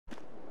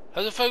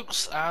Hello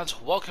folks, and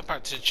welcome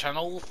back to the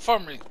channel.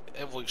 Farmer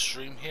Evo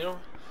Extreme here,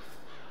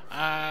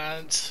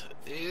 and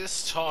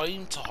it's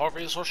time to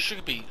harvest our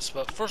sugar beets.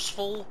 But first of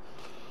all,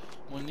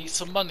 we need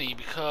some money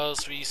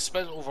because we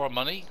spent over our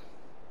money.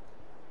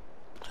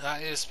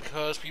 That is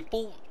because we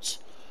bought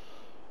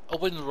a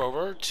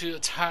windrower to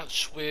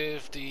attach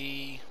with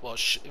the, well,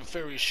 in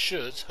theory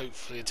should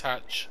hopefully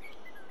attach,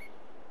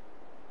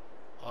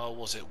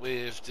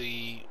 with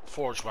the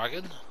forage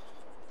wagon.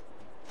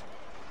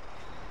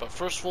 But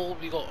first of all,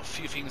 we got a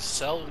few things to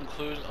sell,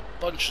 including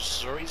a bunch of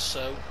slurries,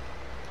 so...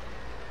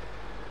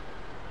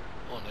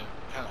 Oh no,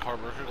 can't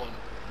hard worker, got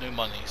no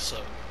money,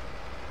 so...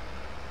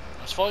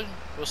 That's fine,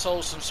 we'll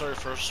sell some slurry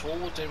first of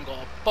all, then we've got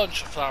a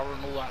bunch of flour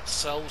and all that to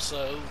sell,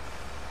 so...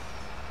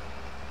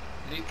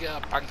 Need to get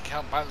our bank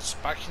account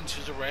bounced back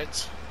into the red.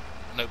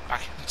 No,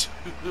 back into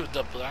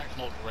the black,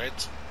 not red.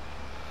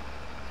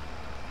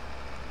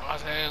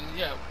 And then,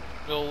 yeah,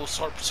 we'll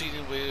start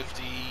proceeding with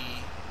the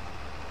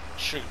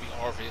sugar beet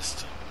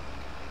harvest.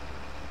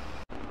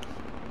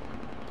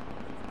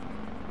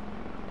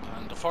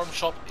 The farm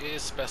shop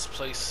is the best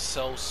place to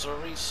sell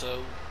slurry,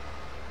 so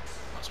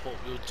that's what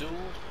we'll do.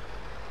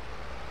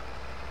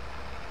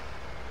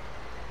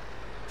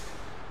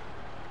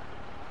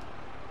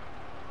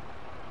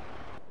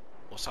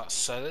 What's that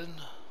selling?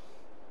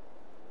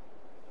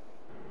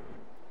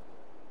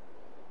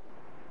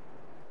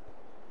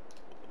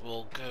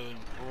 We'll go and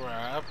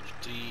grab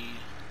the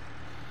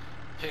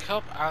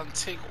pickup and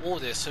take all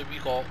this. So we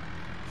got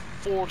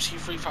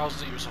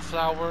 43,000 litres of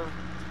flour,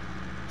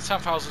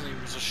 10,000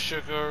 litres of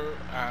sugar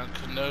and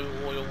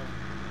canola oil,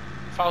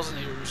 1,000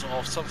 litres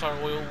of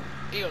sunflower oil,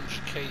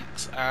 800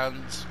 cakes,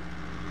 and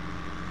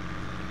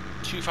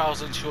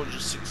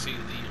 2,260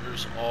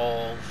 litres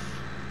of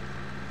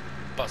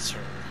butter.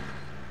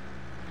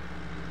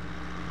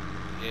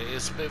 Yeah,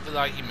 it's a bit of a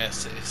laggy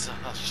mess,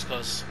 that's just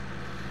because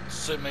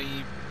so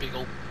many big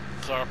old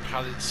flour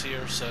pallets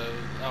here, so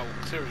that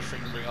will clear the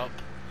frame rate up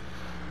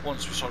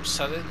once we start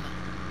selling.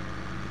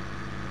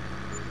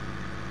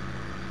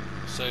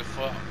 So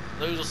for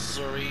loads of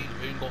slurry,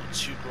 we only got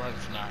 £2 grand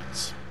from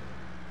that.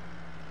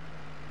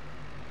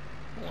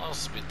 Well,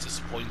 that's a bit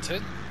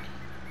disappointing.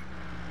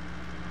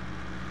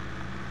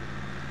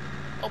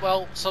 Oh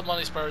well, some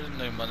money's better than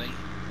no money.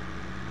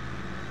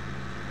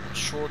 I'm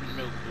sure the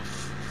milk will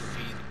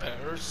feed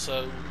better,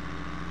 so...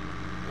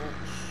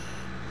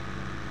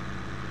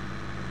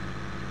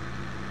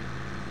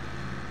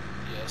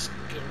 Let's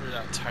get rid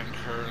of that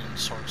tanker and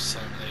start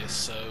selling this.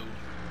 So,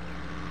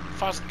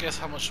 if I had to guess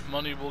how much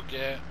money we'll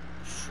get,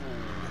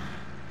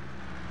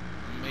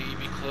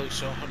 maybe close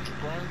to 100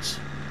 grand.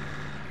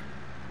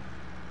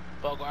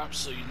 But I've got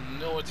absolutely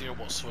no idea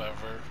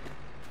whatsoever.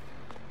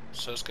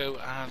 So let's go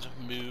and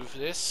move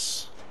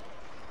this.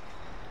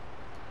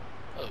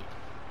 Oh.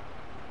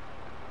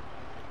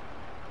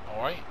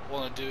 Alright, what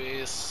I'm going to do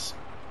is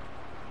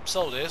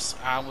sell this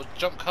and we'll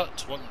jump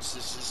cut once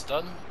this is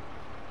done.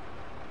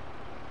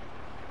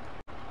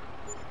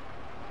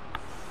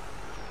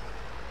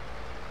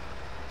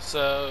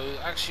 So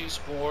actually it's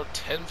more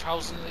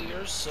 10,000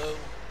 litres, so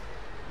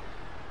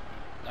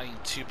that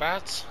ain't too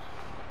bad.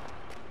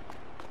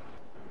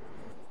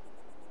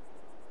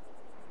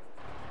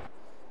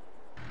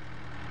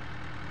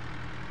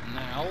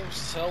 Now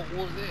sell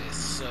all this,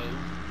 so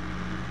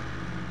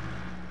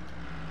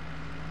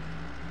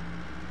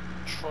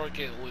try to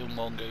get it all in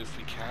one go if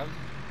we can.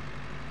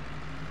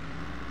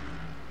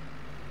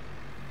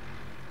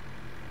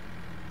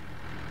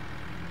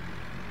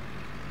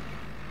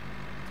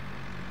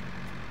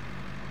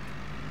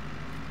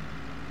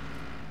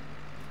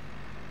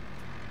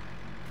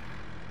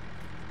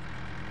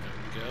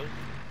 Go.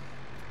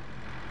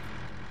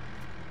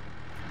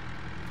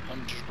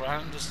 100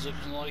 grand is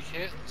looking like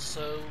it,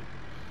 so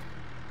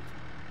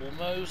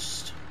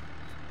almost.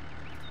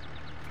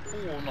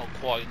 Oh, not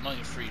quite,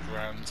 93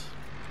 grand.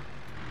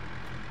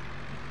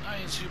 That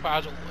ain't too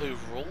bad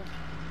overall.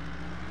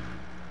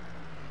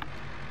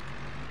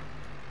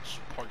 Just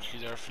park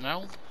you there for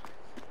now.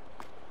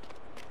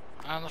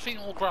 And I think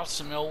we'll grab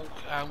some milk,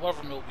 and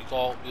whatever milk we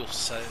got, we'll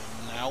sell it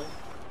now.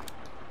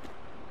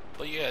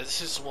 But yeah,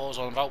 this is what I was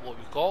on about, what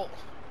we've got.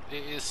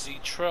 It is the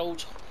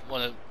trailed,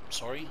 well,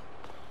 sorry.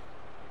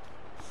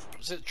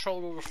 Was it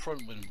trailed or the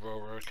front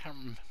windrower? I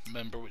can't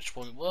remember which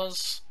one it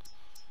was.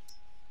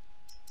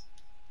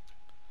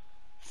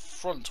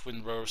 Front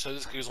windrower, so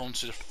this goes on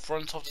to the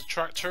front of the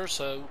tractor,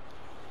 so.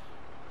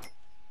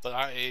 But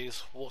that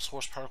is, what's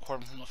horsepower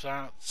requirement of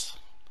that?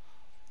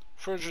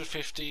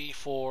 350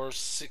 for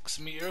 6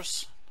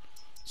 meters.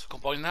 So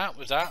combine that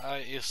with that,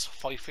 is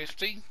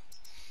 550.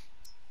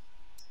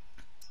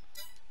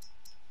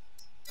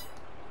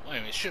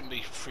 Anyway, it shouldn't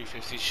be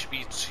 350, it should be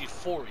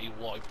 240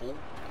 wide ball.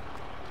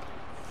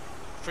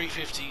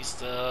 350 is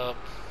the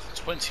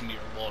 20 meter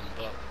one,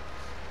 but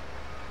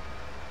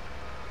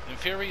in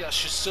theory that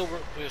should still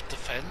work with the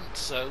fence,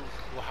 so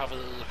we'll have a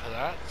look at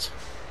that.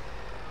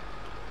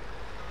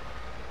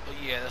 But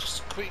yeah,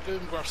 let's quickly go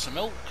and grab some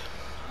milk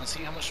and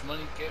see how much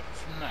money we get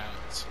from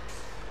that.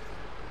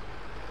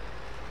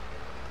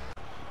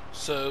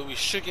 So we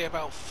should get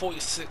about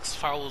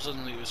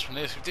 46,000 litres from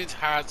this. We did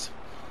had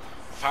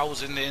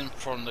 1,000 in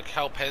from the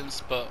cow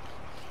pens, but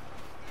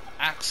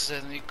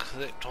accidentally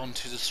clicked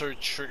onto the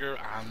surge trigger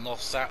and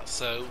lost that,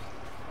 so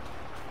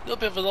a little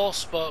bit of a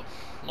loss, but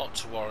not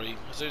to worry.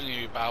 It's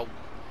only about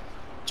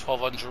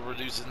 1,200 we're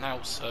losing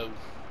now, so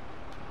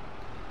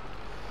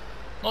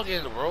not the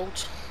end of the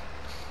world.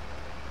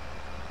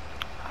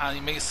 And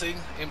amazing,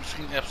 in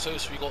between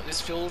episodes we got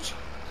this field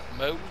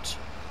mowed,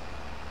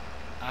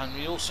 and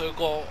we also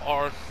got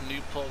our new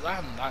plot of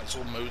land that's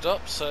all mowed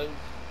up, so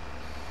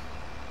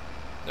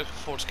looking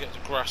forward to get the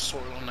grass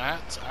sorted on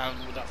that.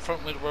 And with that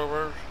front wheel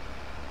rower,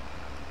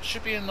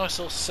 should be a nice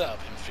little setup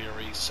in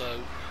theory.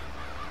 So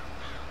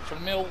for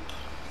the milk,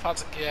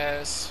 fat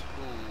gas,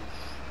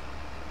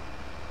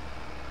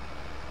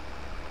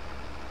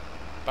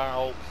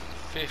 about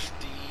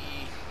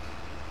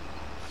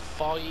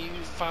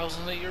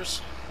 55,000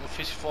 litres, or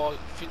 55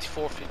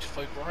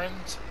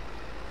 grand.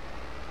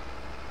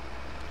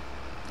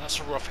 That's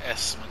a rough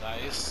estimate,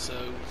 that is.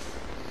 So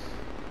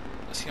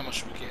let's see how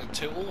much we get in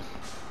total.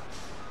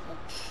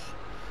 Oops.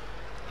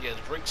 Yeah,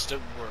 the brakes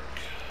don't work.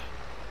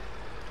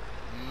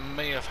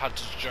 May have had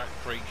the jack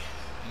brake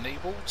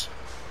enabled.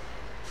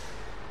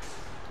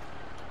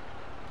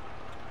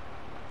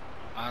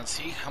 And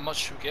see how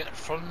much we get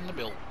from the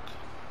milk.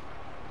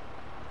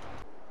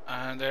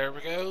 And there we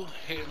go,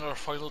 hitting our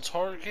final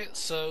target.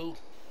 So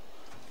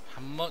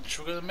how much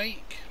we're gonna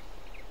make?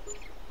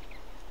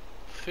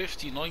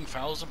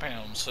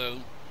 £59,000, so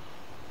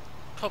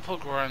a couple of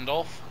grand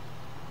off.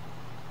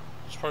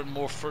 It's probably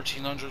more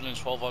 1,300 than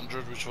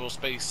 1,200, which I was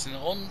basing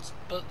it on,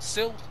 but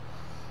still,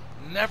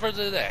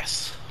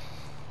 nevertheless,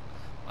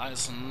 that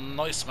is a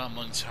nice amount of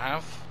money to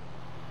have.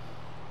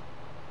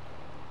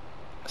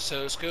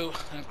 So let's go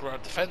and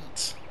grab the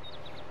fence,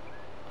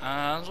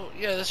 and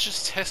yeah, let's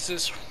just test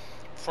this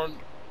front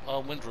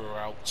windrow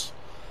out.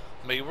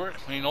 May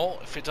work, may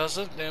not. If it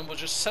doesn't, then we'll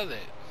just sell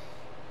it.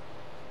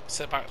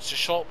 Set back to the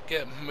shop,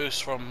 get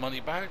most of our money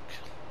back.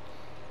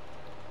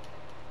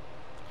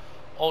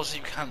 Obviously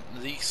you can't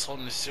lease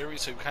on this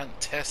series, so you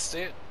can't test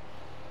it.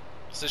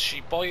 So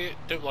she buy it,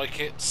 don't like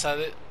it, sell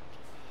it.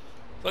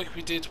 Like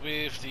we did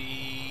with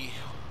the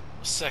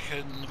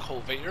second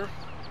cultivator.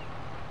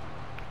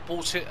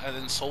 Bought it and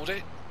then sold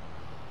it.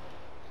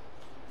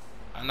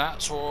 And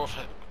that sort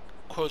of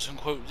quote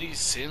unquote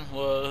leasing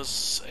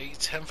was a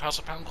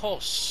 £10,000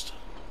 cost.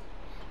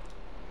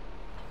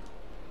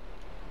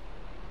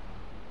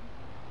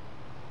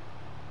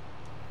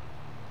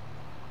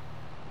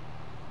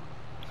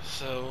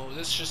 So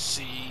let's just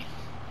see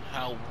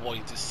how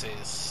wide this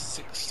is.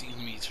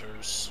 16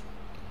 meters.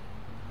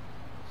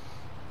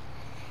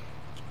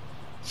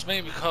 It's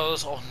mainly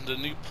because on the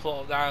new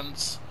plot of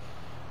land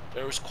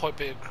there is quite a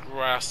bit of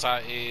grass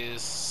that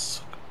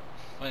is,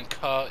 when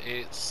cut,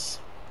 it's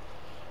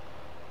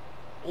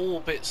all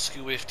a bit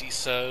squifty,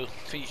 so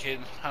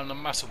thinking having a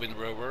massive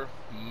windrower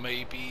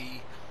may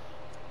be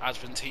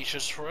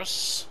advantageous for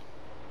us.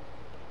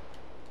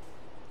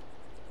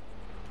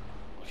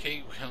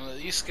 Okay, we can at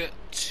least get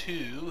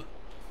 2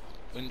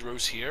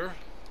 windrows here.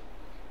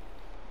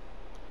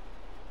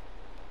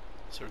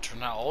 So turn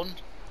that on.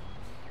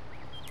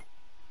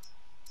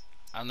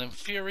 And in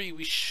theory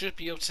we should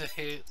be able to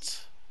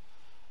hit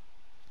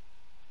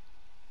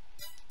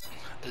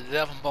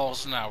 11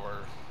 miles an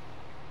hour.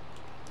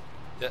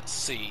 Let's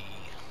see.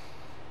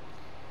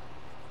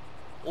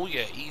 Oh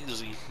yeah,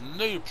 easy,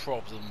 no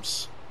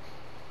problems.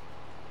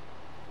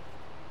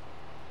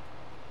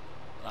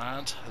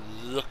 And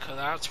look at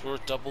that, we're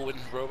double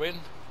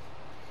windrowing.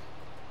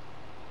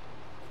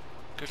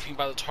 Good thing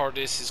about the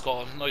TARDIS, it's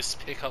got a nice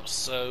pickup,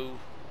 so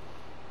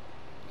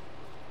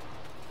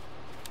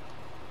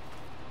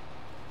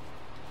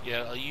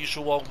yeah, a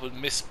usual one would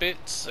miss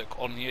bits like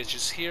on the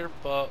edges here,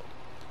 but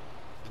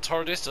the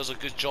TARDIS does a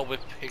good job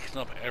with picking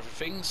up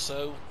everything,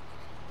 so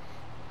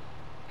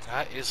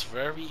that is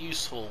very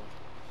useful.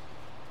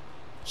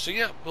 So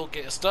yeah, we'll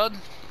get this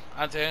done,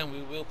 and then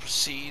we will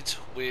proceed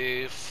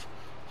with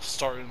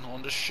starting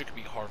on the sugar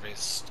beet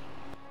harvest.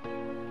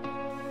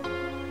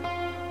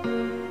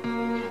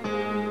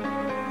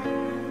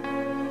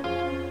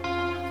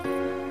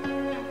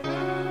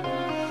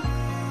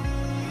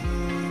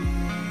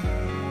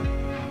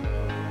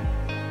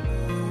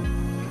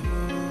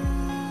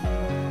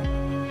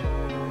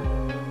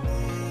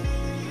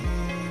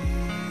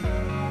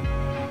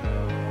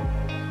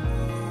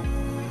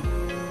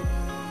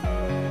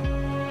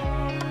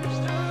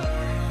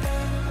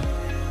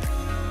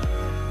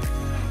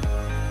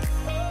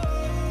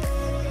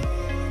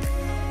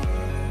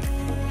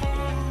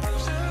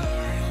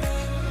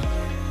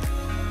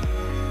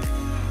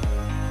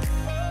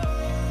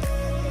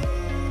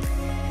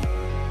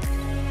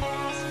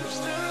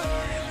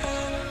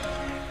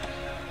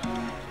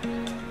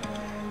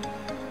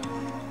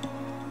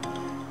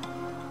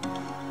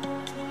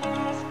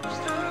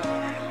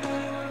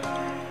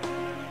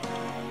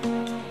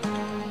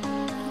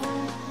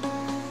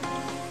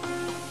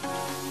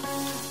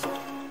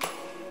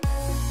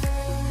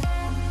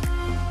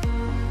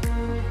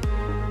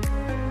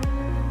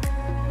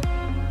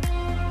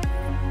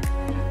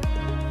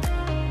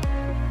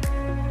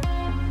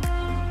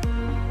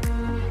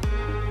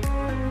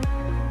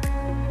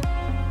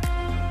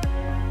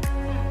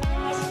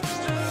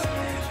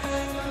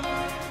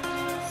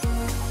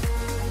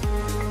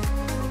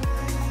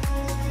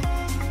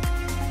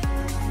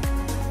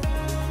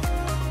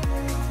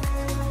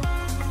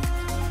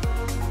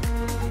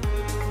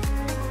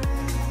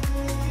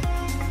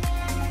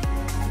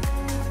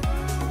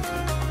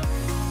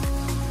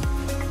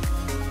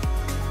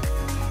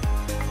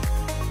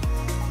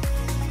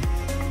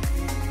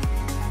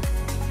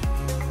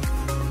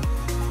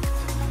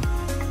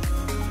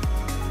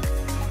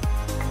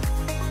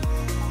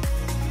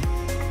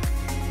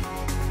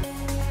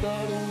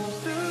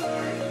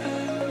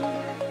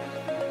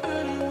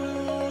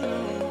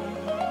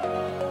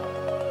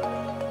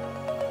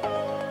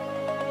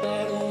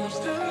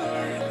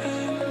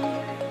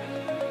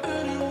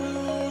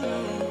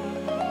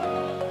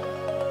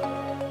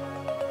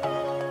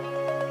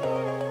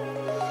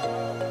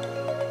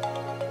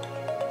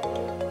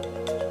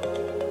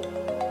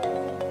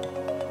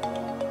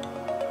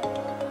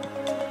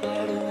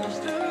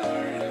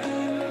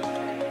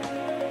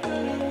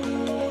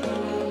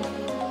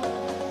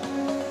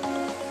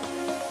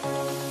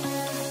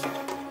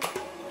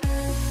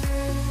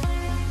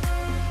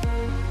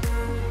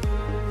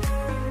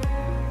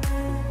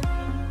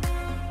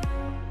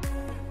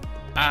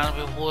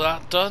 all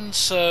that done.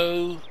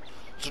 So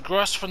the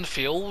grass from the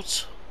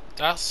field,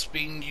 that's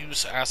being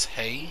used as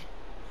hay,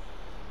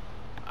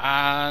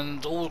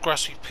 and all the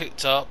grass we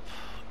picked up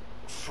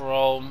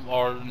from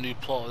our new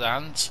plot of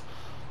land,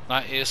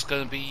 that is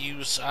going to be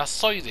used as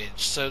silage.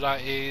 So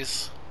that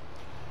is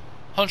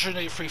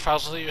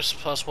 183,000 litres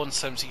plus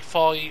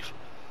 175,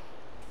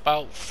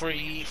 about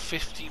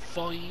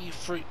 355,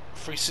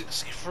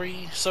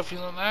 363, something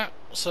like that.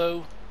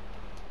 So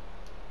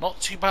not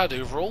too bad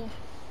overall.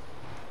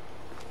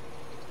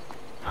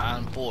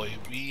 And boy,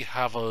 we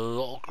have a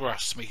lot of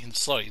grass making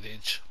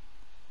silage.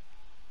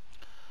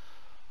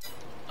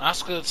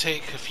 That's going to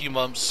take a few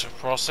months to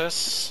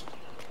process.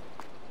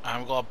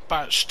 And we've got a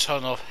batch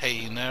ton of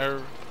hay in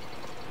there.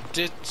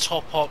 Did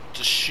top up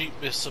the chute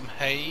with some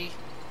hay,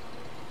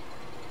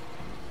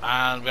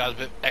 and we had a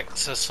bit of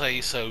excess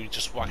hay, so we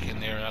just whack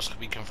in there and that's going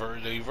to be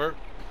converted over.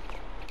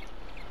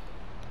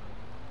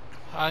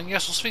 And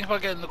yes, I was thinking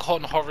about getting the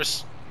cotton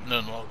harvest,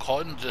 no, not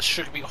cotton, the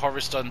sugar beet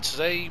harvest done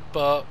today,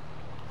 but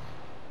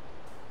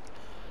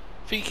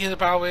thinking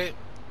about it,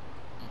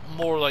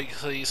 more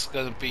likely it's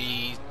going to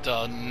be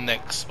done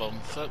next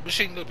month, which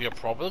ain't going to be a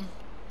problem.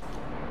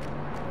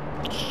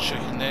 Just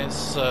checking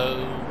this, so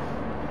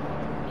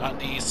that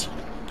needs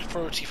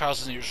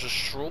 30,000 litres of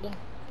straw.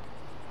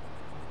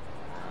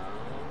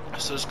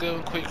 So let's go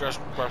and quick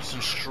grab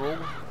some straw,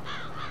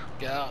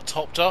 get that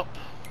topped up.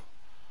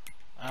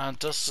 And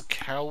does the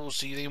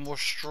cows need any more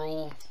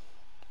straw?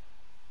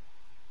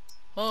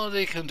 Oh,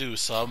 they can do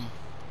some.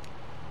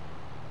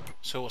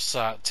 So what's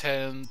that?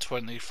 10,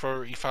 20,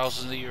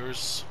 30,000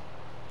 litres.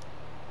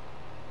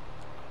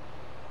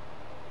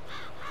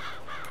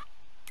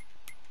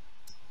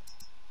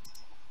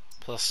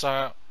 Plus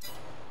that.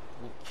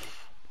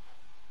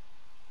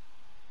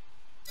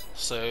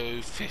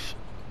 So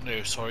 60,000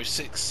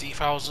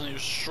 litres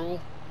of straw.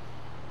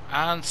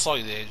 And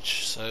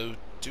silage. So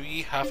do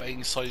we have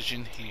any silage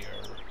in here?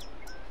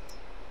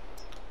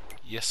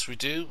 Yes, we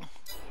do.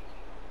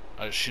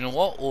 Actually, you know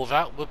what? All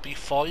that would be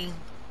fine.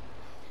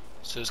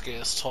 So let's get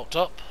this topped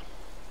up.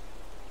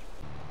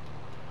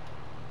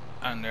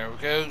 And there we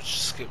go.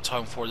 Just skip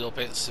time for a little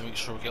bit to make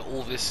sure we get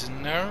all this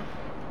in there.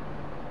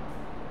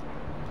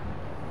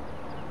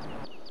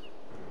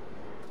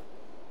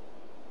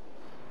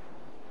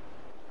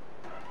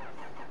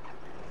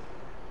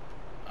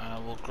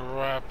 And we'll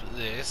grab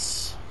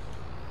this.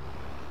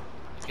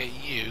 Get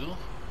you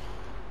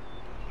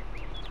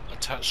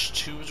attached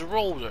to the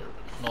roller.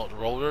 Not the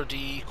roller,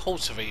 the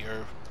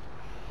cultivator.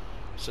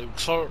 So we'll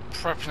start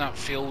prepping that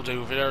field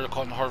over there, the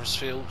cotton harvest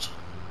field,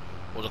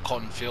 or the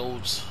cotton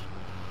fields.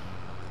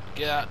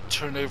 Get that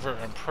turned over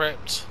and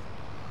prepped.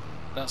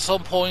 And at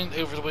some point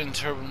over the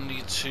winter we'll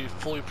need to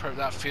fully prep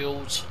that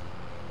field,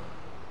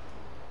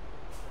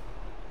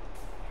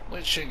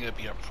 which ain't going to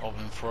be a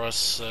problem for us.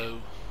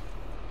 So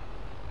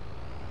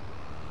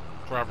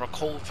grab our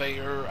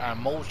cultivator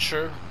and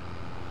mulcher.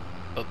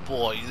 But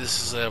boy,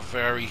 this is a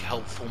very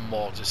helpful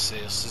mod. This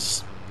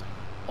is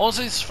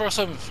honestly, it's the first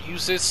time I've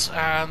used this,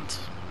 and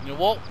you know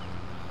what?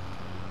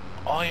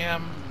 I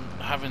am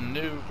having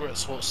no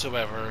regrets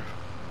whatsoever.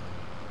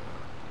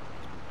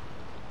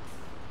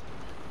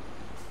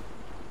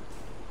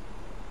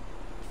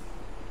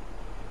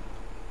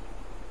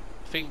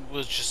 I think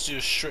we'll just do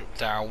a strip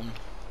down.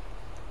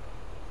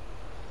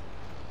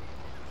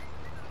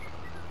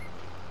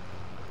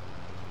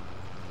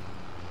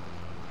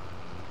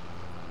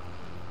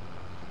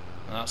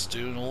 And that's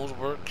doing all the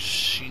work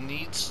she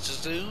needs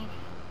to do.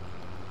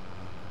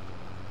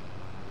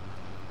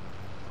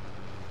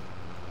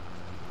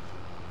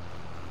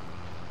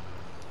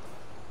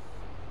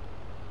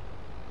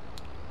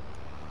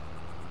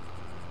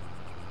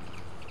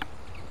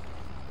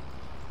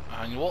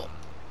 And you know what?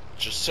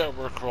 Just set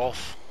worker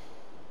off.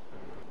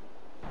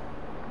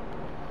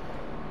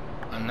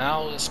 And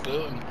now let's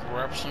go and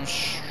grab some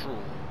straw.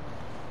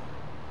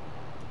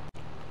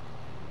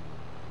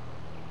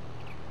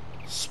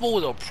 Small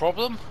little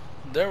problem.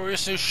 There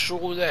is no straw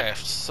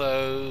left,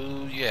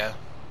 so yeah.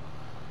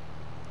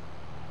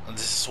 And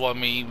this is what I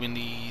mean, we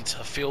need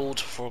a field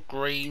for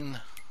grain.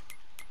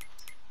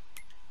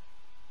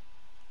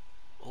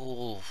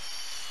 Oh,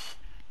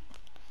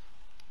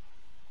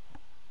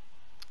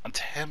 I'm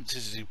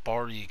tempted to do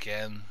barley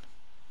again,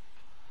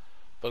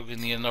 but we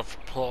need enough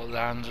plot of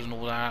land and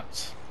all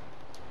that.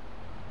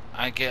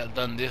 I get it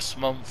done this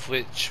month,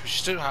 which we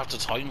still don't have the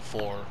time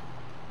for.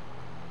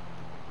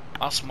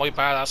 That's my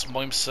bad, that's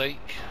my mistake.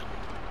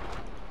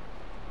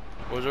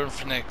 We're doing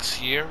for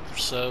next year,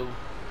 so.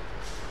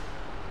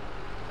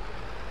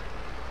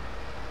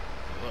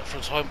 But for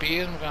the time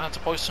being, we're gonna have to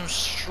buy some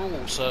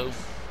straw, so.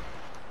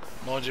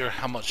 No idea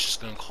how much it's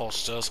gonna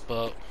cost us,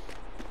 but.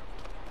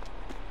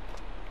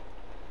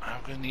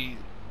 I'm gonna need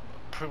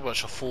pretty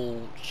much a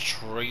full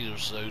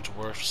trader's load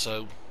worth,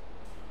 so.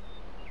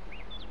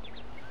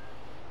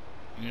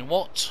 You know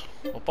what?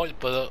 I'll bite the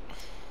bullet.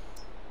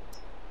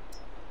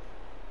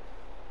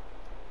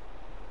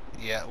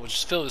 Yeah, we'll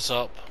just fill this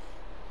up,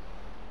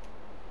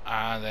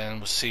 and then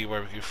we'll see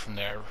where we go from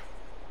there.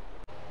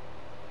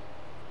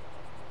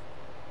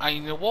 And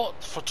you know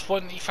what? For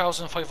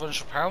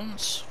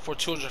 £20,500 for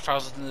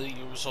 200,000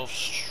 litres of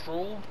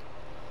straw,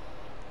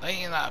 that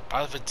ain't that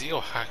bad of a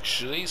deal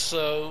actually.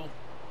 So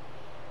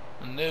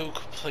no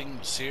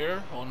complaints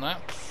here on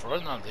that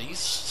front at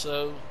least.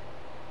 So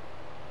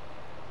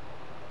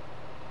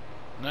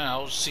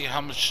now see how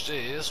much it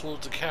is,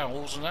 what the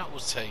cows and that will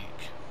take.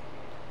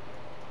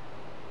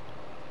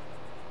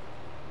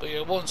 But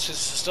yeah, once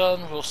this is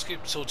done, we'll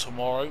skip till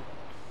tomorrow.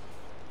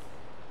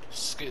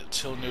 Skip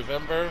till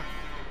November.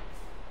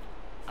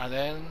 And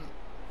then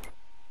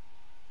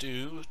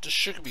do the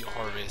sugar beet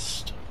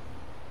harvest.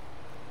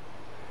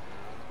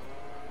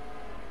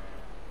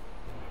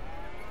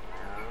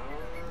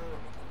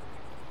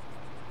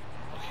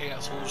 Okay,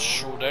 that's all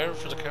straw there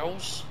for the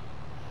cows,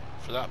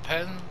 for that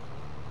pen.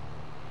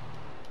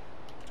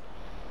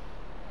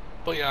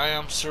 But yeah, I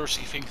am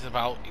seriously thinking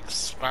about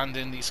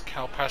expanding these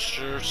cow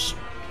pastures.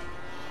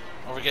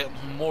 Or we get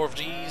more of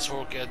these,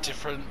 or get a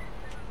different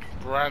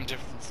brand,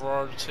 different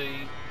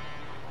variety.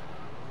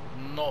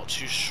 Not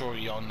too sure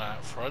yet on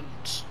that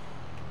front.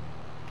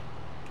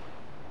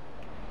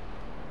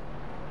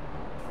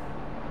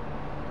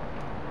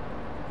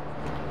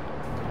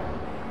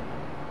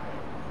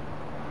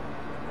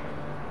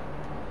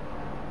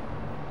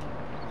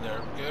 There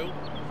we go.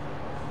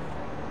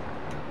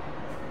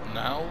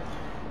 Now,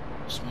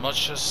 as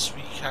much as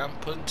we can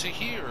put into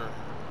here.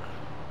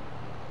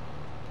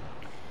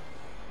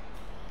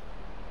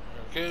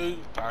 There we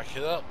go, back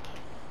it up.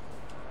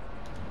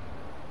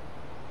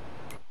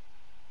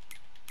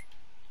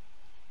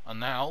 And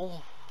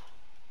now,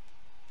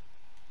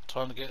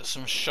 time to get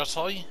some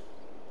shut-eye.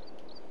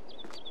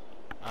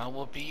 And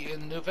we'll be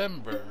in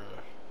November.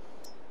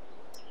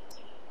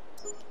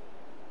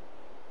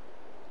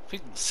 I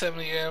think 7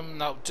 AM,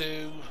 that'll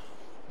do.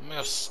 May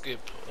have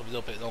skip a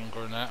little bit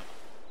longer than that.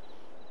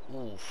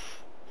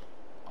 Oof.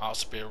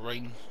 That's a bit of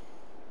rain.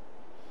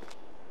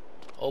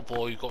 Oh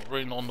boy, you've got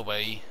rain on the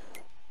way.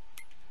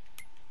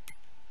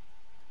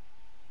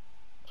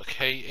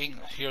 Okay,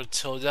 ain't here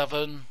till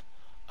 11.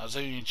 I was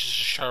only just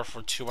a shower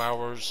for 2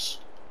 hours.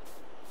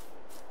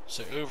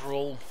 So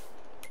overall,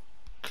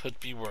 could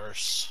be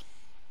worse.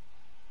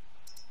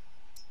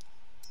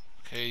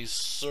 Okay,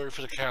 sorry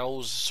for the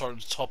cows starting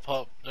to top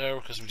up there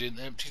because we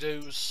didn't empty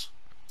those.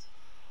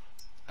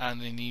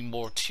 And they need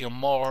more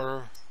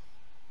TMR.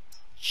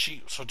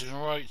 Sheep are doing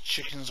right,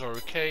 chickens are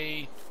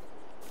okay.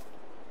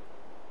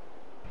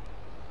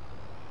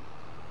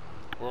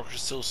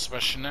 Workers still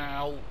smashing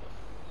out.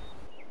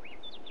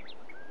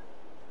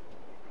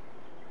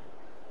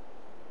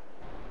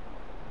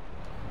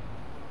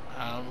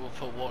 And we'll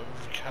put whatever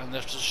we can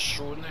left of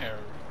straw in there.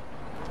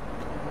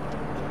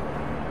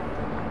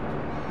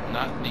 And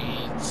that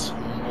needs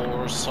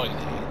more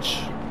silage.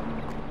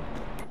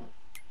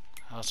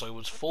 As I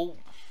was full.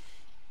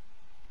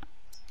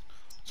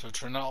 So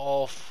turn that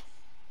off.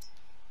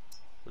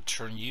 We'll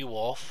turn you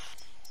off.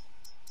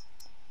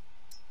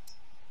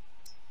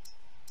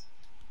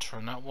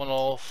 Turn that one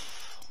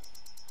off.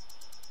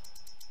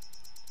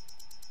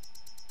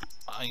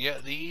 And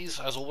get these,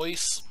 as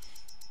always,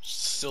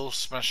 still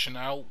smashing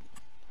out.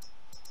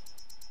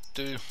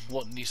 Do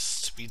what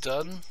needs to be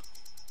done.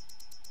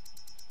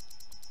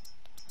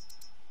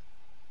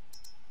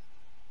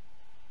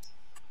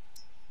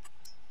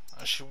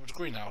 Actually, with the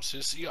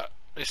greenhouses, yeah,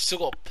 they've still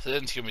got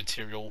plenty of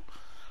material,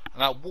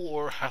 and that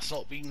water has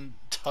not been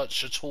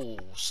touched at all,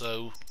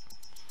 so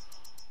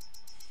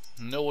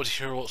no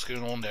idea what's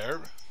going on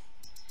there.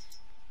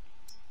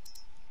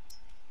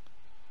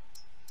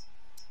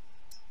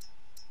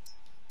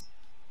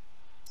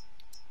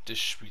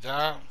 Distribute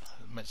that,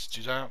 meant to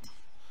do that.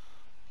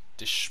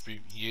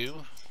 Distribute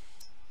you,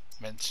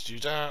 meant to do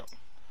that.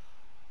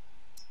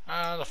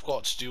 And I've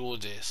got to do all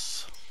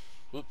this.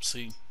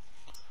 Whoopsie.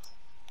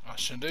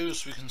 Actually,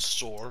 those we can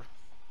store.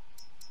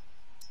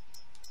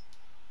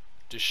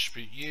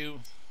 Distribute you.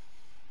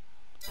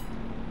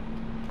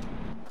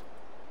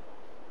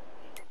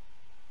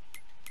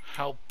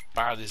 How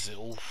bad is it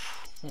all?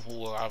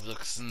 We'll have a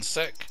look in a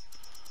sec.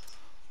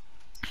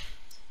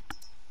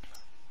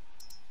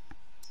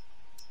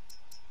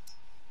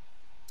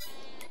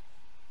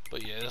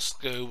 But yeah, let's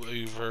go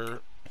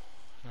over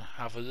and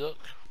have a look.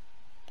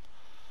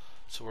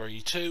 So where are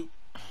you two?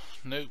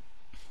 Nope.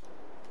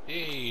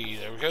 Hey,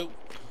 there we go.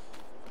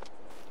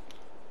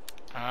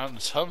 And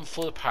a ton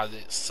full of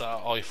pallets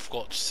that I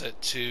forgot to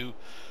set to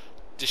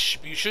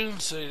distribution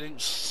so they don't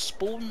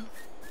spawn.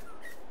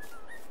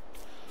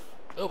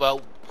 Oh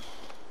well.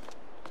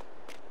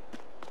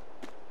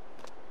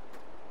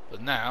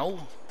 But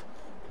now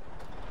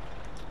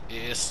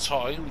it's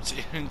time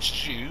to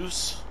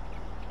introduce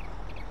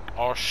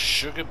our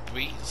sugar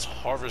beets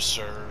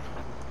harvester.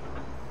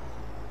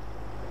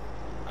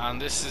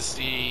 And this is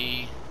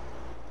the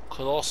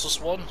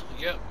Colossus one.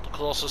 Yep, the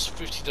Colossus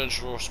 1500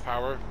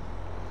 horsepower.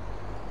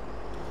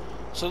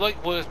 So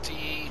like with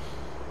the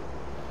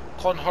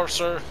Con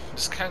harvester,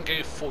 this can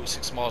go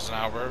 46 miles an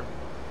hour,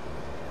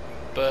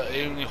 but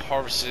it only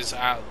harvests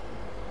at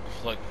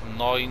like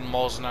 9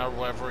 miles an hour,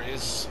 whatever it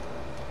is.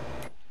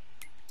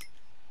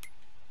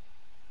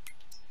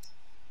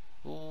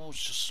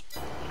 just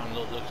having a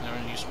little look in there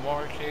and use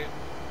market.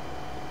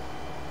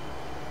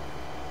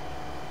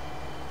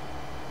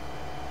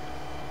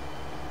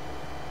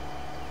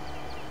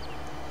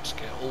 Just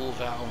get all of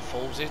that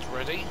unfolded,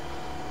 ready.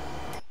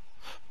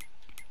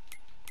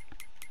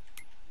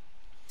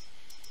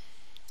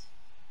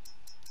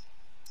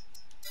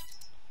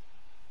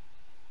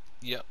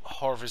 Yep,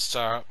 harvest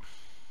that.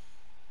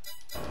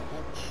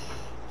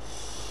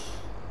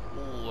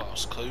 Oh, that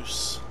was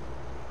close.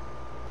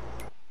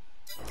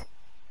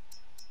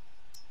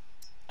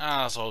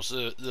 As I was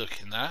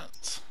looking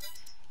at,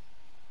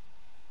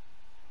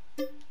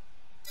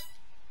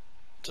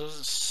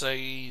 doesn't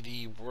say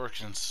the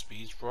working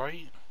speed,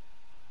 right?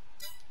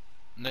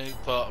 No,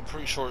 but I'm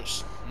pretty sure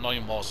it's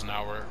 9 miles an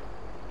hour.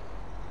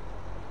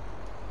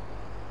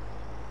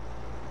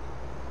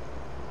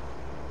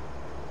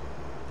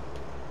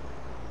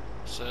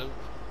 So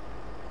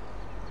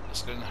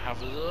let's go and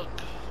have a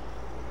look.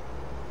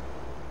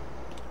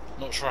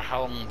 Not sure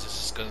how long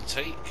this is going to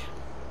take.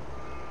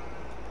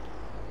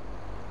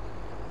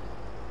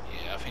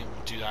 Yeah, I think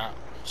we'll do that.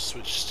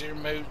 Switch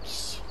steering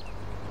modes.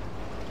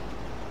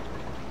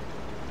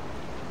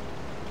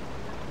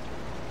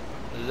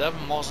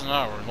 11 miles an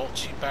hour, not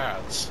too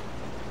bad.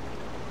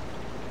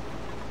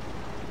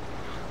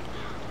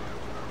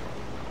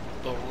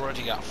 But we're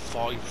already at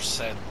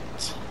 5%.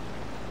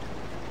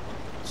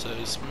 So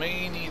this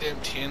may need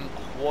emptying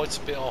quite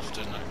a bit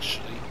often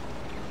actually.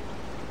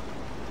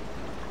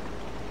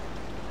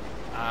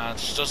 And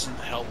it doesn't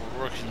help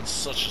we're working in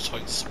such a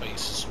tight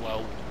space as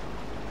well.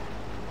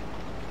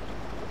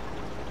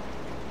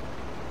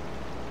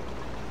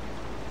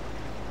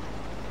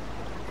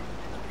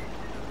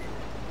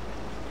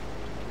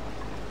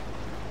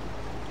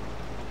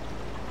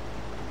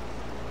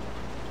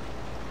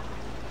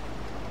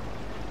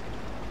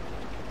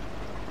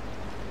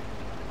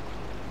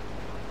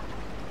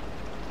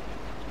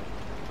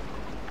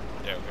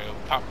 There we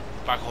go,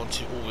 back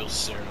onto all-wheel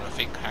steering. I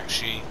think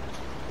actually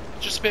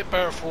just a bit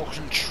better for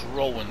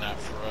controlling that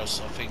for us,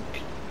 I think.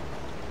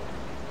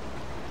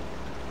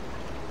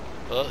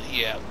 But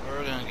yeah,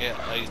 we're gonna get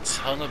a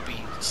ton of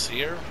beets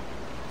here.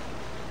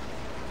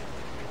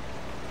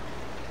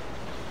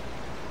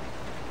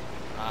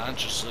 And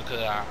just look at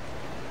that.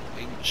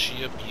 Ain't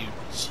she a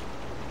beaut?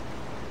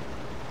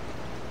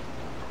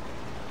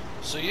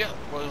 So yeah,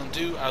 what we're gonna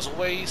do as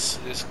always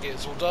is get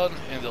it all done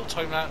in a little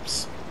time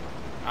lapse.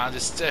 And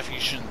this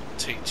definitely shouldn't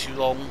take too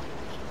long,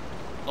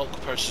 not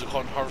compared to the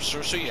cotton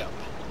harvester, so yeah.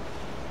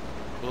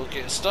 We'll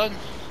get this done, and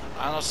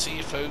I'll see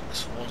you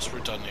folks once we're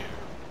done here.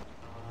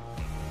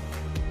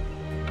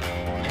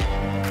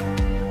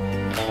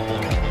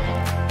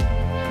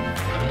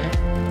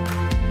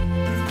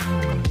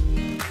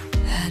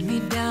 Had me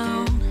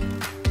down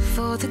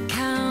for the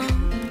count.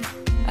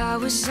 I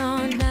was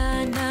on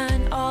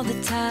 9-9 all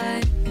the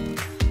time.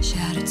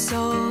 Shattered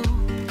soul,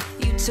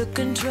 you took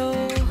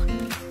control.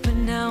 But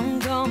now I'm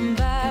gone,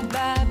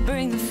 bye-bye,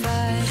 bring the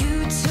fire.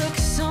 You took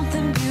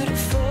something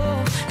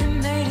beautiful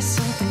and made it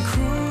something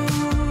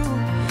cruel.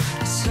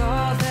 That's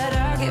all that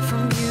I get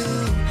from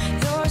you.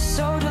 You're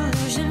so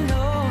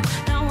delusional,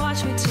 now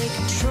watch me take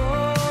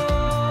control.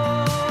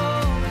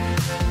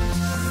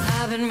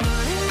 I've been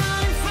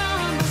running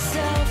from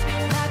myself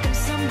like I'm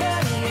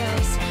somebody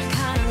else.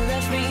 Kinda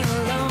left me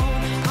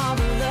alone, all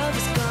the love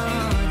is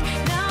gone.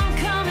 Now I'm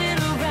coming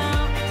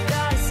around,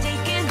 got a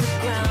stake in the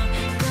ground.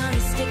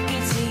 Gonna stick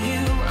it to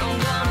you, I'm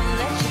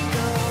gonna let you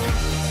go.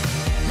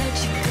 Let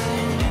you go,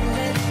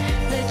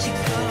 let you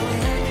go,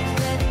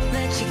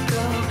 let you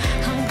go.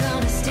 I'm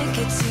gonna stick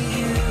it to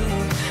you.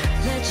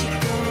 Let you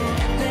go,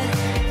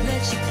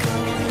 let you go,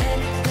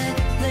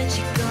 let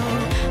you go.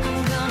 I'm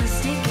gonna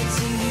stick it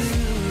to you.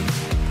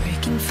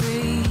 Breaking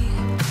free,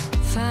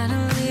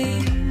 finally.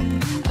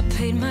 I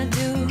paid my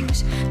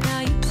dues, now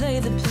you play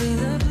the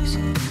blues.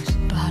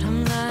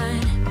 Bottom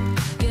line,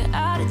 you're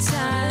out of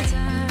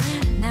time.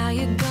 Now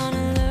you're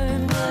gonna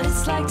learn what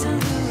it's like to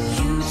lose.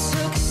 You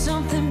took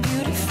something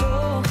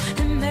beautiful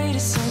and made it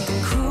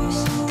something cruel.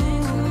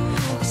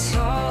 It's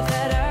all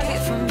that I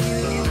get from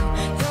you.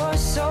 You're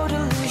so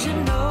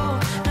delusional,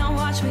 now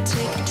watch me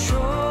take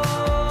control.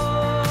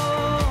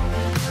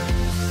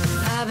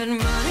 I've been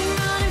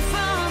running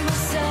from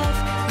myself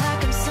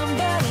like I'm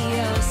somebody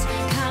else.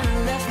 Kinda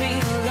left me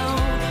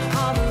alone,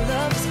 all the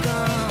love is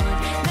gone.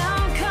 Now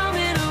I'm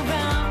coming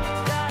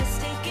around, got a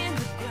stake in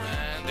the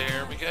ground. And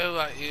there we go,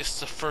 that is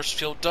the first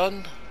field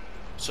done.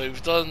 So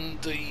we've done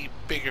the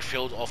bigger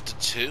field of the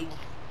two,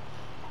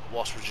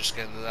 whilst we're just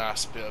getting the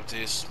last bit of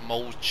this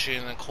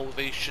mulching and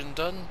cultivation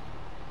done.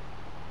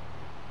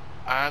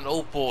 And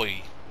oh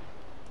boy,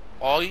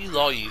 I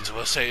lied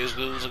when I said it was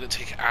going to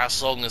take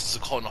as long as the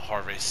cotton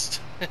harvest.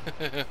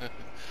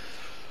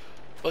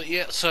 But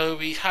yeah, so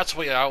we had to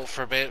wait out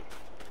for a bit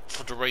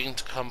for the rain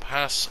to come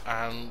past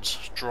and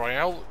dry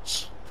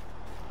out.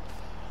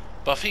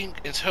 But I think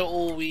in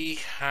total we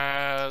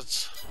had,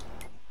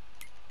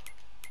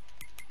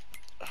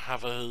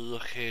 have a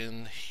look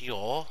in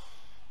here.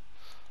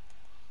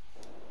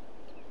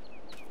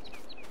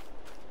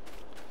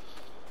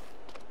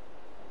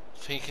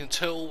 think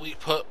until we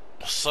put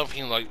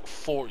something like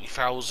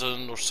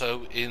 40,000 or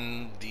so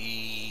in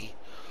the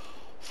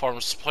farm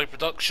supply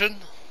production.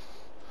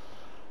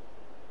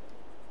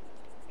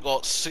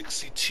 Got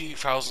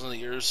 62,000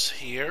 litres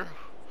here,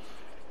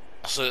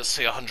 so let's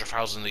say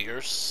 100,000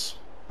 litres.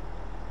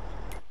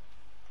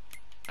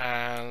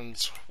 And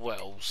what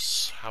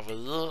else? Have a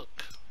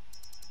look.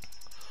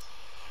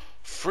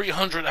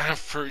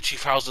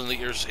 330,000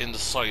 litres in the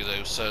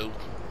silo, so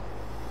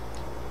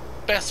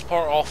best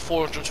part of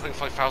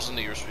 425,000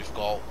 litres we've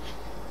got.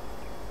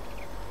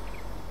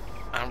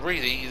 And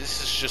really,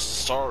 this is just the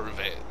start of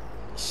it.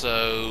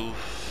 So,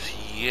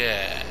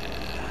 yeah.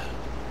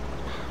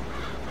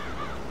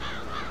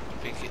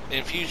 I think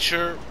in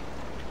future,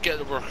 get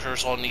the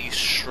workers on these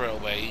straight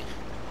away.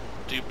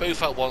 Do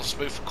both at once,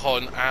 both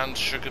cotton and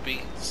sugar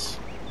beets.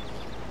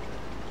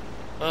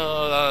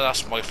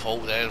 That's my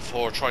fault then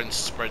for trying to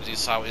spread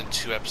this out in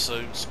 2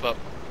 episodes, but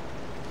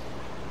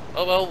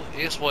oh well,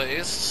 it is what it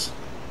is.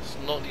 It's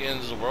not the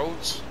end of the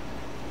world.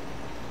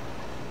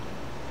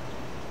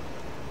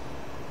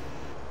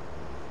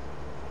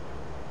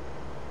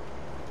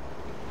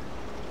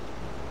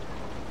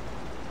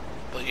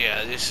 But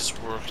yeah, this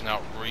is working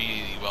out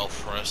really well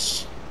for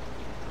us.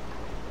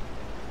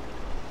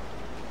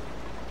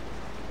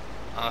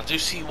 I do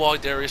see why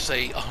there is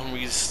a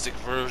unrealistic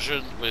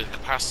version with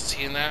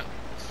capacity in that.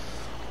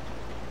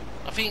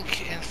 I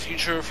think in the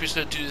future, if we're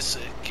going to do this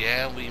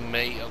again, we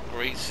may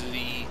upgrade to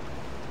the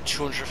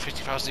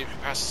 250,000 litre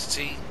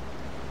capacity.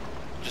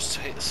 Just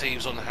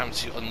saves on having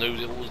to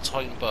unload it all the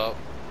time, but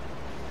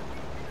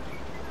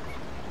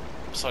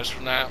besides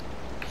from that,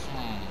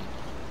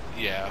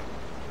 yeah.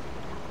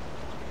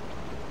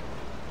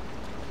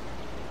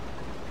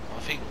 I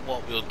think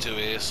what we'll do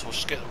is we'll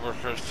just get the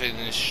worker to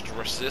finish the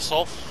rest of this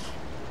off.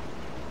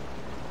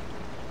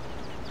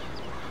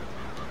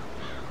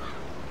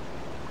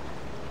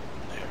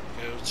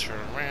 Turn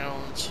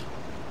around.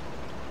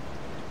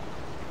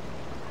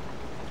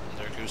 And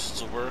there goes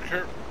the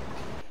worker.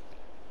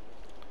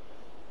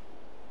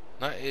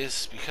 That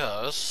is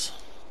because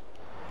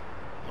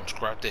let's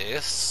grab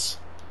this,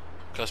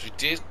 because we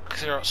did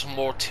clear out some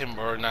more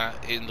timber and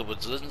that in the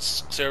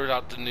woodlands, cleared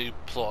out the new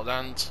plot of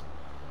land,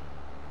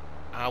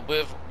 and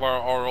with where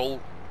our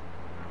old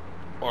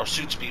or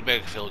soon-to-be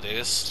megafield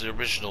is, the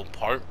original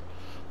part,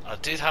 I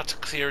did have to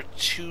clear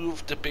 2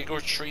 of the bigger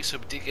trees, so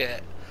we did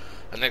get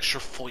an extra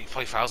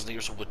 45,000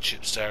 litres of wood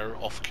chips there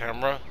off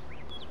camera.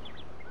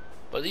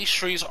 But these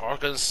trees are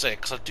going to stay,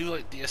 because I do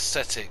like the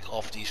aesthetic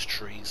of these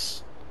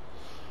trees.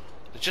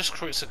 It just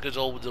creates a good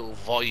old little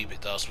vibe,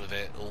 it does with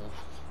it all.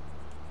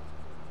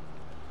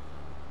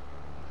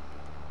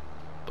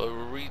 But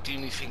we really do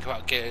need to think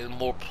about getting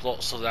more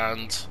plots of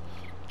land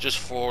just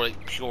for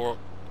like pure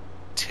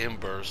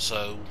timber,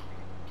 so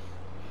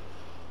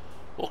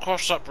we'll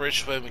cross that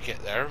bridge when we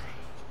get there.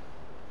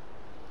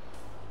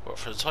 But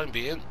for the time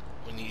being,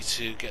 we need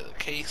to get the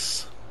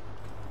case,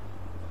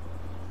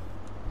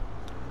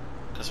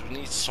 because we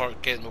need to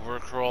start getting the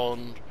worker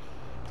on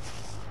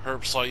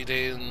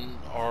herbicide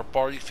our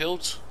barley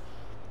field.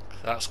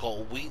 That's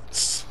got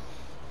weeds.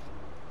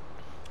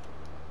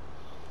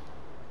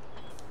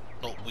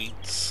 Not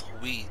weeds,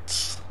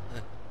 weeds.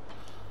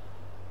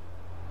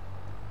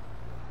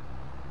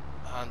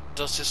 And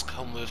does this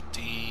come with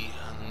the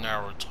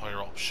narrow tire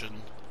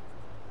option?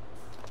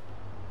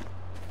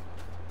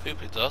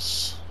 Hope it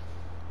does.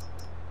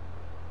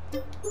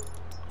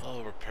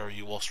 I'll repair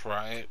you whilst we're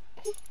at it.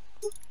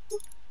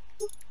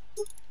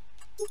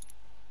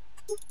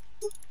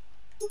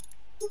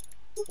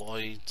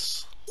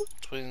 Wides,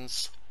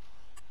 twins,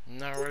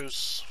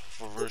 narrows,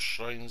 reverse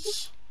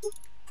lines.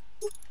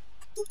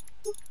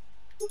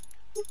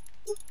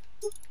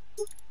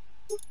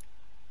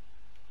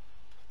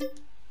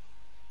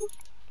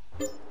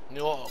 You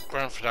know what,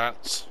 grand for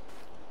that.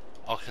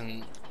 I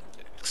can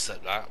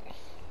accept that.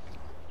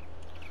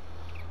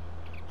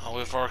 And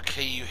with our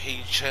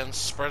KUHN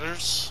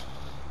spreaders,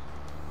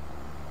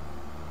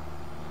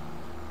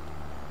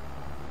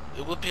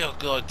 it would be a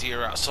good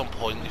idea at some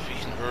point if we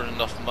can earn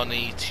enough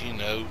money to, you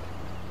know,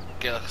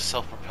 get like a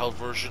self-propelled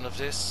version of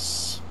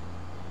this.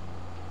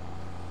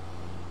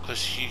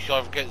 Because you can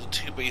either get the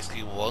 2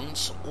 basically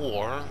ones,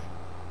 or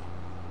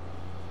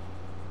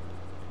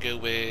go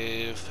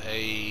with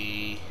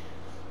a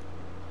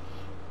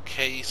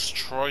Case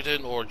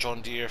Trident or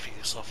John Deere. I think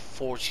it's a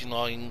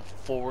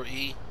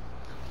 4940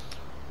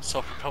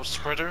 self-propelled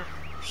spreader,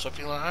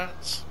 something like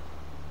that.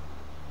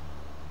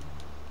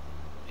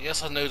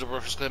 Yes, I know the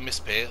workers going to miss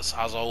bits,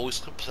 as I always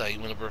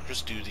complain when the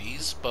workers do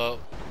these, but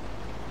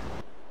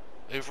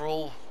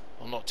overall,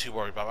 I'm not too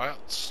worried about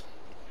that.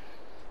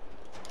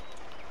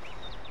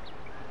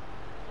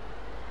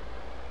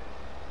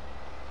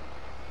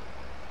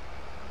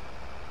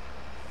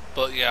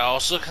 But yeah, I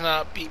was looking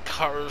at beet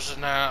cutters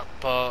and that,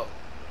 but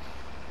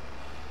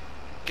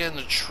getting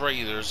the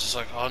trailers is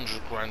like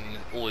 100 grand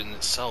all in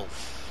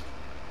itself.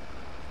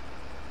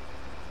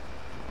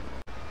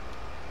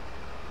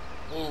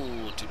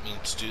 Oh, didn't mean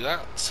to do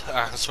that.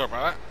 Sorry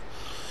about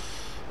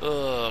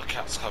that.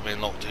 Cat's come in,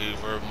 knocked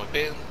over my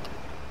bin.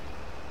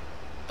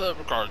 But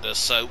regardless,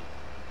 so.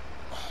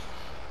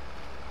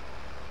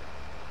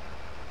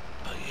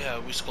 But yeah,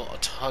 we've just got a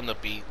ton of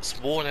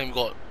beets. More than we've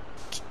got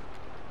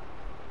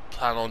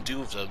plan on doing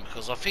with them,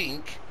 because I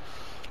think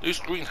those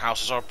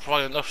greenhouses are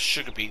providing enough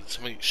sugar beets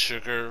to make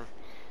sugar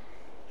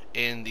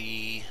in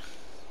the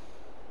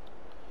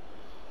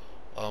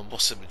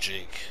what's the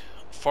majig?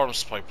 Farm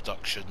supply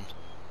production.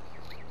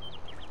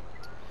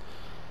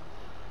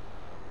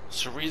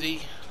 So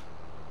really,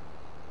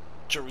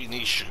 don't really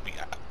need sugar beet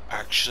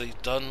actually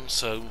done.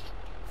 So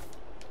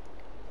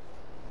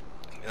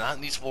and that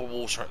needs more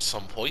water at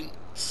some point.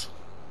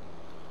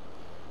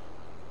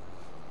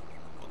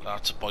 We're gonna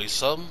have to buy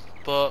some,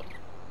 but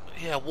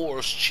yeah,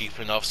 water's cheap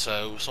enough,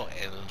 so it's not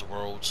the end of the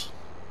world.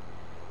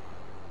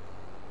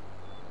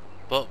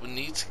 But we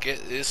need to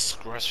get this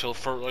grass field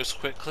fertilized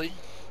quickly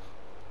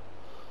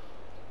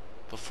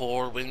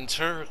before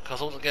winter,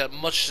 because I want to get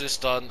much of this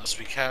done as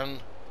we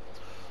can,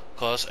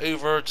 because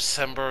over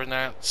December and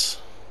that,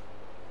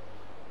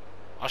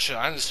 actually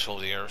and this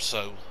field here,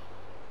 so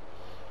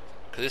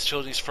because this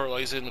field needs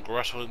fertilizing, the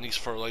grass field needs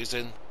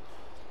fertilizing,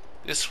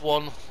 this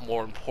one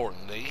more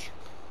importantly.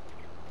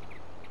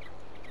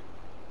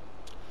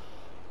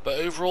 But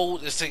overall,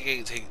 this thing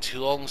ain't take too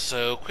long,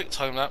 so quick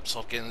time lapse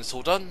of getting this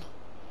all done.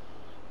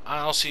 And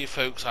I'll see you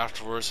folks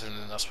afterwards, and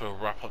then that's where we'll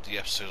wrap up the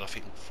episode, I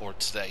think, for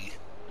today.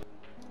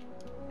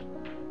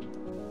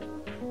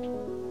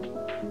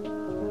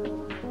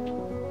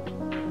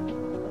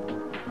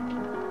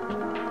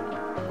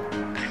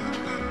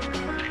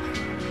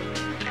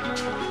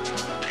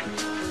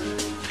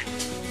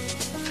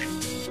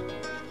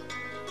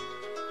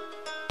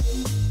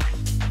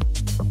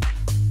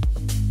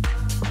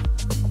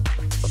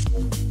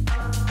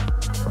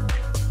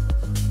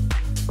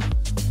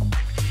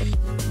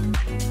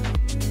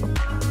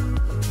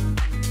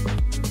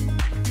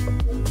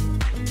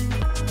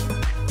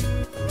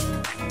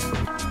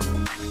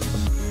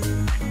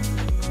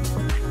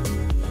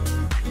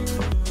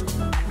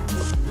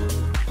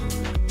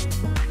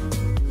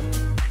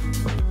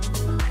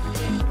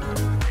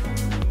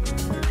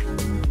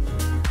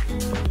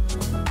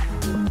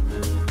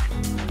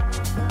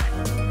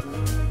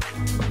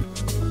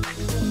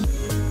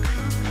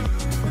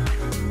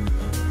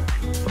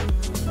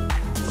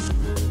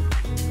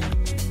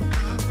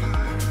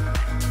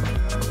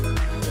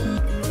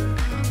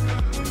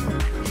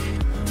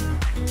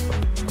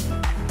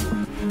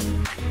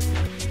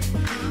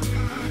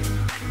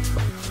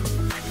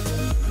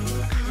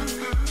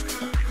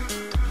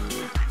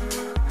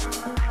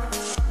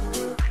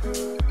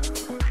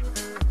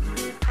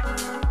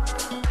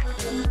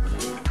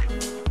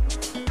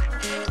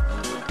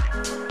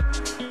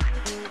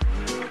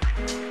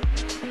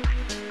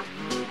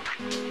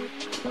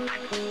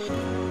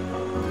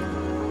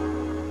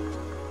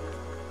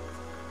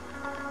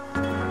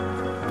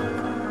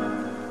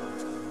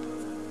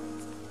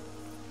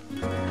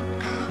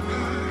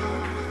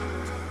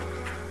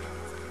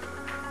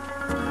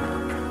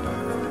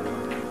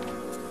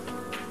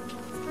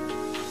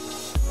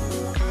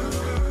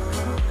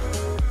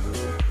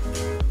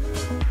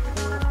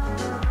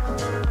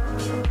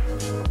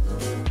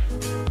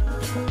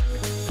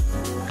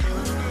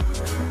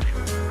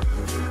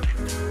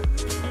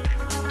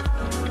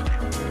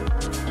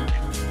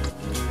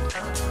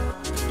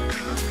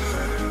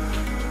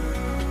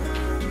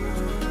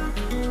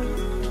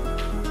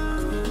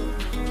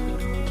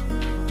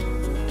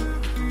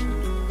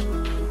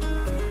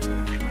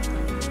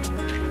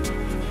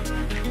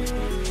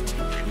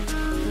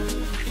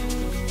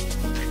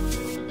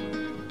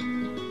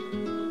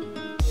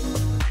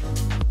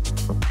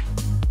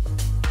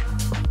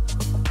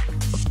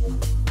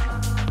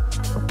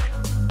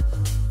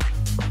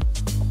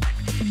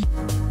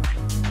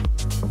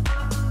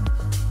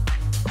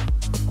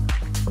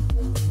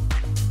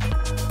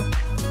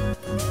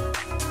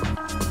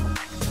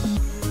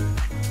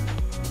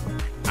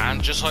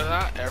 And just like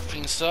that,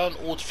 everything's done,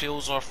 all the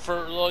fields are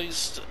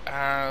fertilised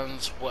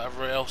and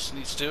whatever else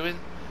needs doing.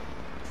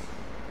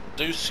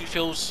 Those two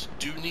fields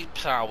do need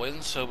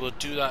ploughing, so we'll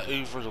do that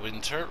over the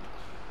winter.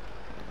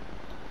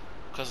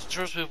 Because in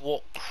terms of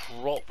what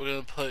crop we're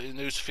going to put in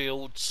those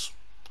fields,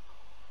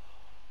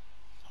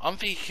 I'm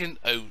thinking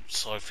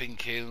oats. I'm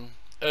thinking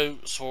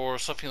oats or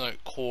something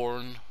like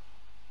corn.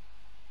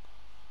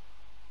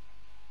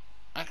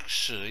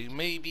 Actually,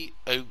 maybe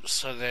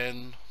oats, and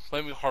then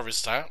when we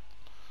harvest that,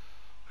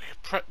 we can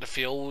prep the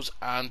fields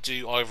and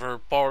do either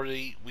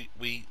barley,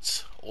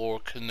 wheat or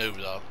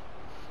canola.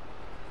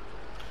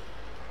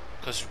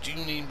 Because we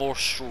do need more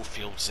straw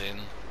fields in.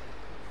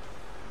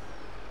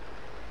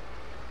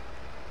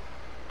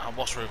 And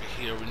whilst we're over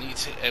here, we need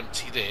to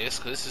empty this,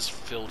 because this is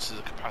filled to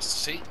the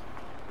capacity.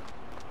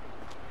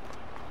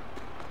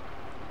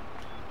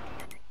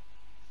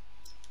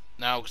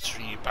 Now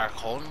continue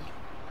back on.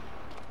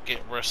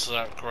 Get the rest of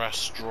that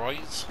grass dried.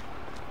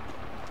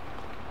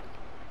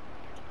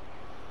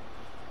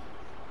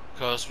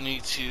 Because we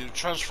need to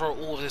transfer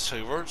all this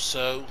over,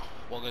 so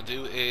what I'm going to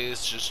do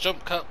is just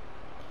jump cut,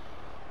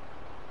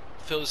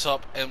 fill this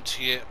up,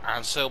 empty it,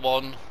 and so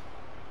on.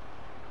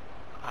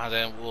 and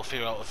then we'll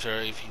figure out if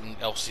there's anything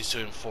else he's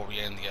doing before we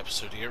end the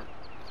episode here.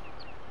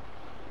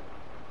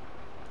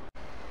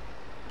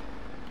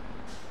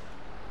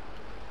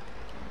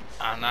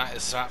 And that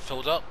is that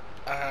filled up.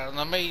 And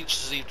I may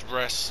just leave the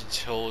rest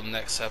until the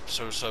next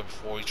episode or so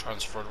before we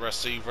transfer the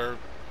rest over.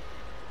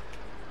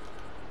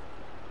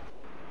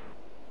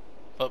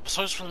 But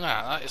besides from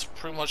that, that is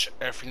pretty much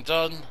everything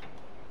done.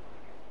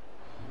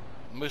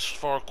 Most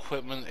of our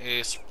equipment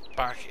is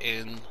back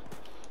in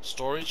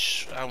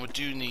storage, and we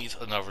do need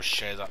another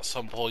shed at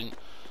some point.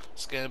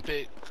 It's getting a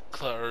bit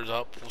cluttered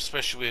up,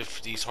 especially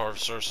with these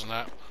harvesters and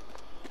that.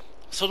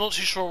 So not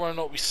too sure whether or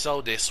not we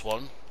sell this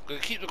one. I'm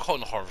going to keep the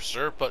cotton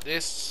harvester, but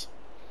this,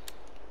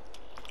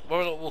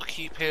 whether or not we'll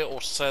keep it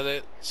or sell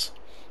it.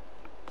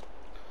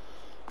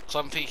 So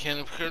I'm thinking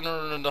if we can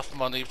earn enough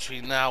money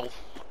between now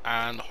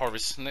and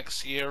harvest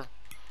next year,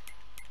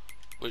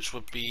 which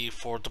would be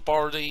for the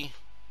barley,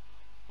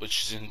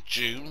 which is in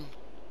June.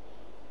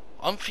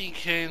 I'm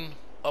thinking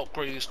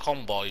upgrade this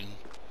combine,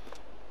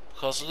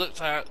 because I looked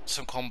at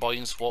some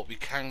combines, what we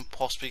can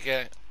possibly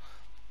get,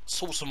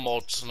 saw some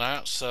mods and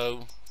that,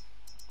 so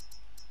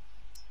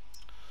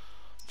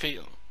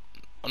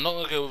I'm not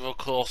going to go with a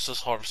Colossal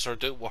harvester,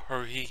 don't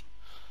worry.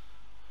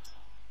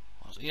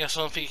 Yes,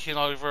 I'm thinking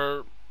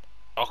either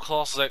a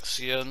Colossal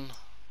Exion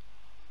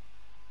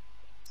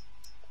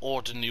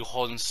or the New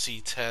Holland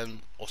C10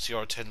 or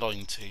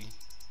CR1090.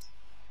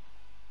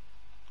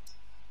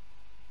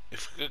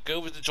 If we could go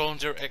with the John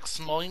Deere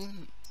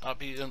X9, that'd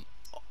be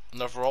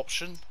another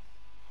option.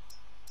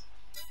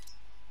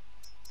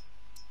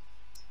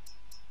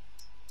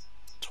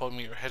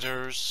 Meter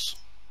headers.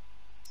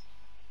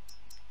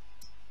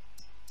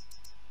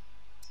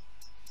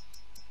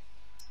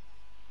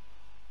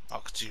 I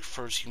could do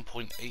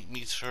 13.8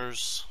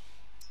 meters.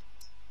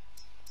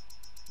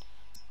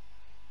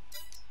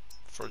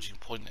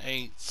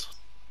 13.8.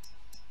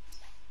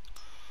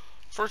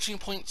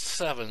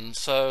 13.7,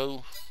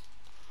 so,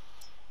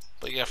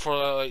 but yeah, for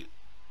like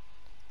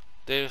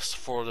this,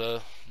 for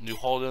the New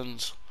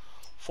Holland,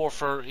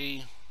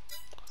 430,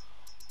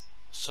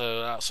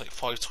 so that's like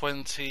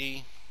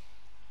 520.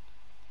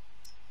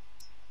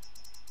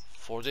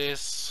 For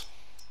this,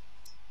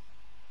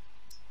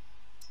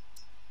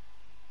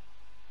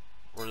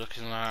 we're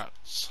looking at,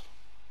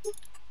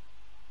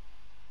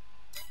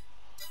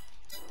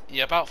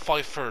 yeah, about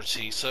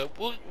 530, so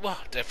we'll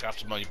definitely have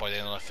the money by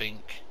then, I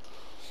think.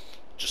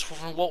 Just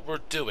from what we're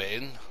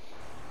doing,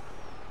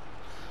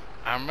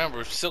 and remember,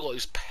 we've still got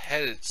these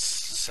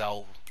pellets to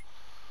sell.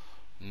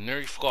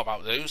 Nearly forgot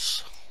about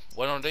those.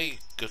 When are they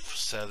good for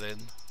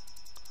selling?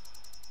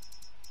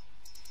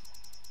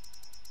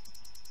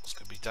 It's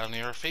going to be down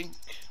here, I think.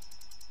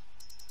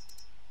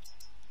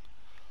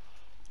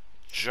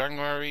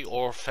 January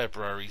or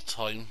February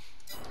time.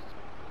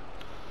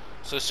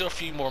 So still a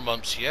few more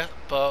months yet,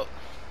 but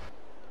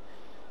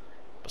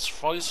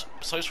besides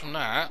from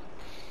that,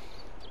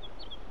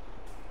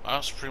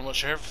 that's pretty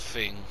much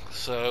everything.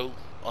 So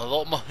a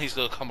lot of money's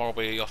going to come our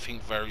way, I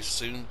think, very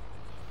soon.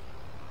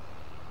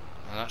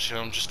 And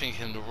actually, I'm just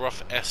thinking the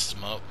rough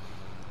estimate.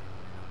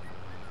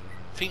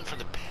 I think for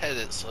the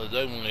pellets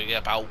alone, we're going to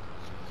get about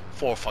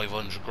 400 or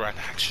 500 grand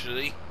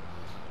actually.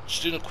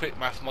 Just doing a quick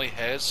math in my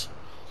head,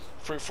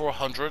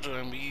 300-400,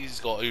 and he's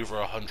got over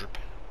 100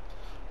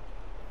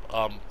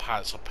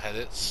 pallets of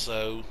pellets.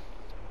 So,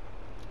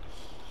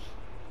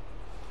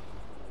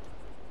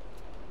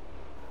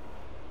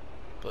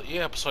 but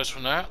yeah, besides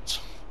from that,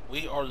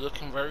 we are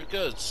looking very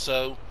good.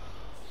 So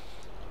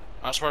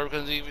that's where we're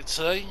going to leave it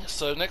today.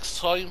 So next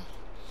time,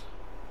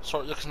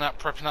 start looking at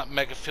prepping that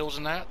mega field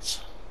and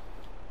that,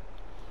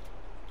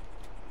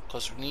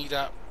 because we need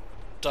that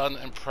done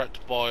and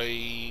prepped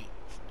by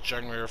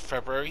January or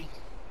February.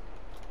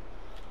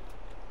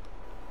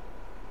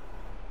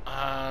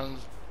 And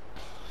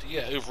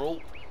yeah,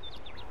 overall,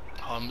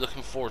 I'm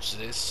looking forward to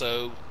this.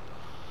 So,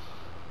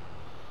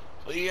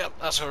 but yeah,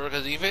 that's where we're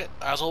going to leave it.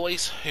 As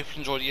always, hope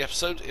you enjoyed the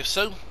episode. If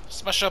so,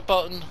 smash that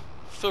button.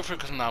 Feel free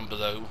to comment down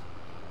below.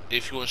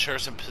 If you want to share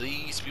some,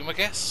 please be my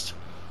guest.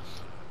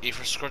 If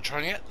you're subscribed to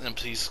it, then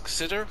please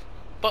consider.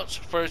 But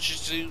for you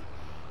to do,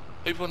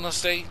 hope you have a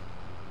nice day.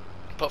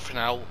 But for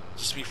now,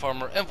 this is me,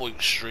 Farmer Envoy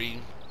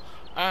Extreme,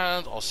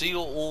 and I'll see you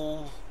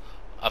all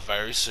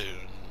very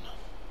soon.